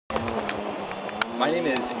My name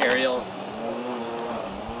is Ariel.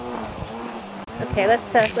 Okay,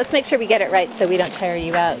 let's make sure we get it right so we don't tire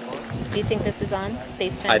you out. Do you think this is on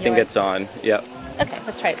based on I think it's on. Yep. Okay,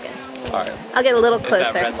 let's try it again. All right. I'll get a little closer.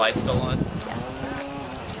 Is that red light still on? Yes.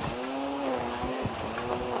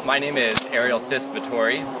 My name is Ariel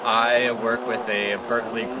Fisk-Vittori. I work with a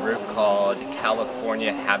Berkeley group called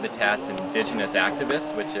California Habitat's Indigenous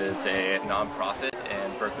Activists, which is a nonprofit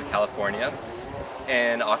in Berkeley, California.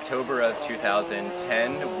 In October of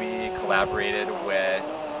 2010, we collaborated with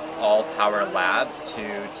All Power Labs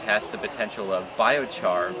to test the potential of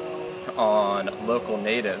biochar on local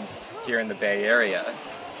natives here in the Bay Area.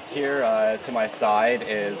 Here to my side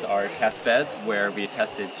is our test beds where we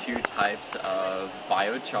tested 2 types of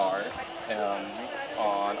biochar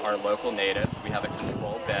on our local natives. We have a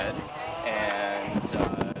control bed, and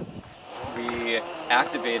we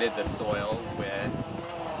activated the soil with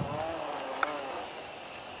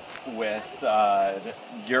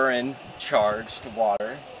urine charged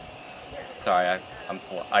water. Sorry,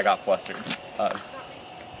 I got flustered.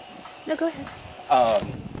 No, go ahead.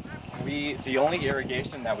 The only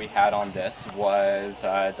irrigation that we had on this was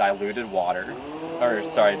diluted urine,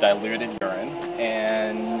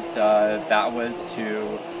 and that was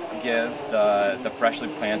to give the freshly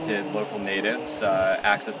planted local natives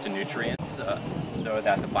access to nutrients so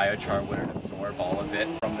that the biochar wouldn't absorb all of it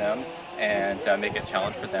from them and make it a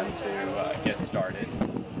challenge for them to get started.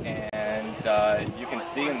 And you can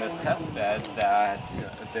see in this test bed that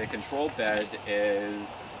the control bed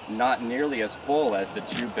is not nearly as full as the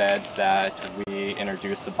 2 beds that we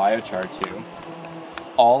introduced the biochar to.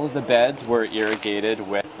 All of the beds were irrigated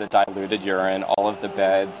with the diluted urine. All of the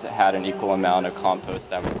beds had an equal amount of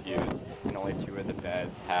compost that was used, and only 2 of the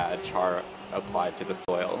beds had char applied to the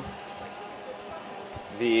soil.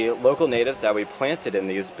 The local natives that we planted in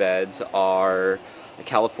these beds are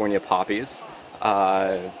California poppies,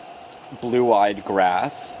 blue-eyed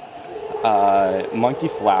grass, monkey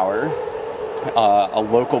flower, a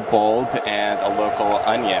local bulb, and a local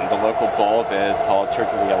onion. The local bulb is called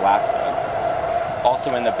Tertulia laxa.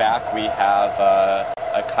 Also in the back we have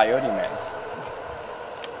a coyote mint.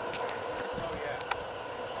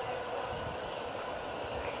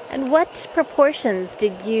 And what proportions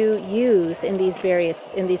did you use in these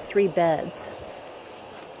 3 beds?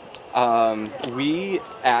 We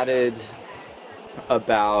added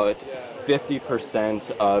about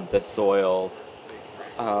 50% of the soil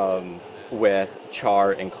with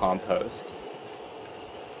char and compost.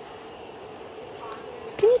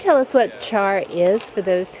 Can you tell us what char is for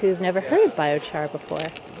those who've never heard of biochar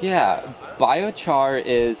before? Yeah, biochar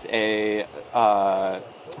is a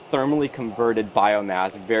thermally converted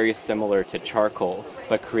biomass very similar to charcoal,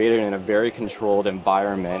 but created in a very controlled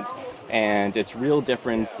environment. And its real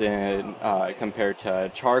difference compared to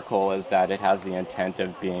charcoal is that it has the intent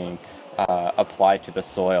of being applied to the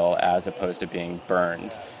soil as opposed to being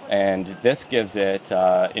burned. And this gives it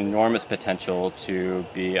enormous potential to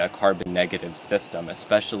be a carbon negative system,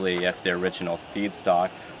 especially if the original feedstock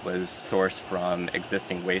was sourced from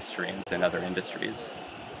existing waste streams in other industries.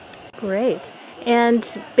 Great. And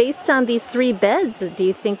based on these 3 beds, do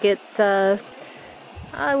you think it's, I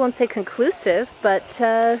won't say conclusive, but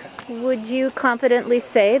would you confidently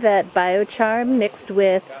say that biochar mixed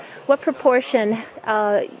with what proportion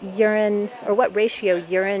urine, or what ratio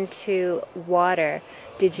urine to water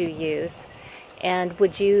did you use? And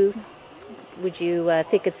would you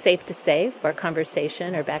think it's safe to say, for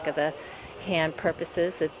conversation or back of the hand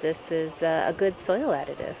purposes, that this is a good soil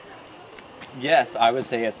additive? Yes, I would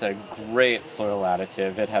say it's a great soil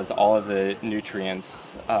additive. It has all of the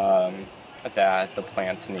nutrients that the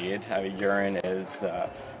plants need. Urine is a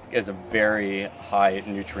very high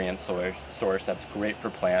nutrient source that's great for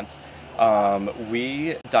plants.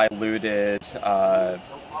 We diluted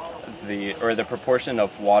the proportion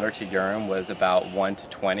of water to urine was about 1 to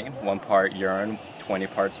 20, 1 part urine, 20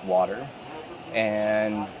 parts water,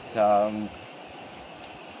 and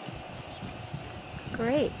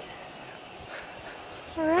great.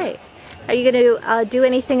 All right. Are you going to do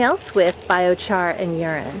anything else with biochar and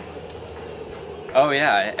urine? Oh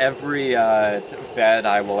yeah, every bed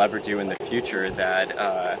I will ever do in the future that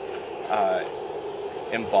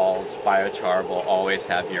involves biochar will always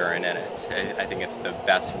have urine in it. I think it's the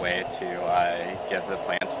best way to give the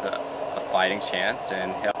plants a fighting chance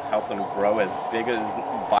and help them grow as big as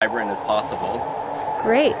vibrant as possible.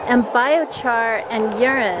 Great. And biochar and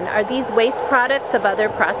urine, are these waste products of other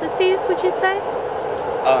processes, would you say?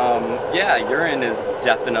 Yeah, urine is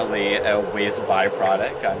definitely a waste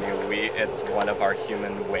byproduct. I mean, it's one of our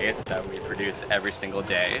human waste that we produce every single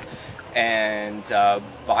day. And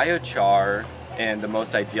biochar And the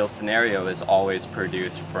most ideal scenario is always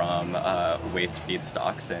produced from waste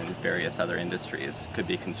feedstocks and various other industries. It could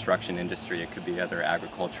be construction industry, it could be other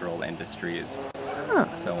agricultural industries,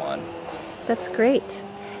 and so on. That's great.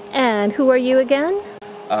 And who are you again?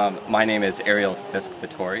 My name is Ariel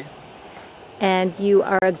Fisk-Vittori. And you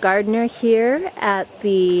are a gardener here at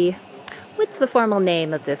the, what's the formal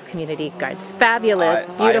name of this community garden? It's fabulous,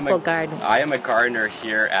 beautiful garden. I am a gardener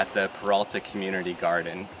here at the Peralta Community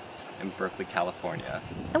Garden in Berkeley, California.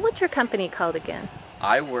 And what's your company called again?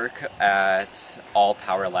 I work at All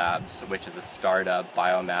Power Labs, which is a startup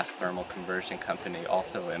biomass thermal conversion company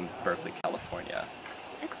also in Berkeley, California.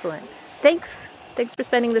 Excellent. Thanks for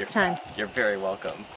spending this time. You're very welcome.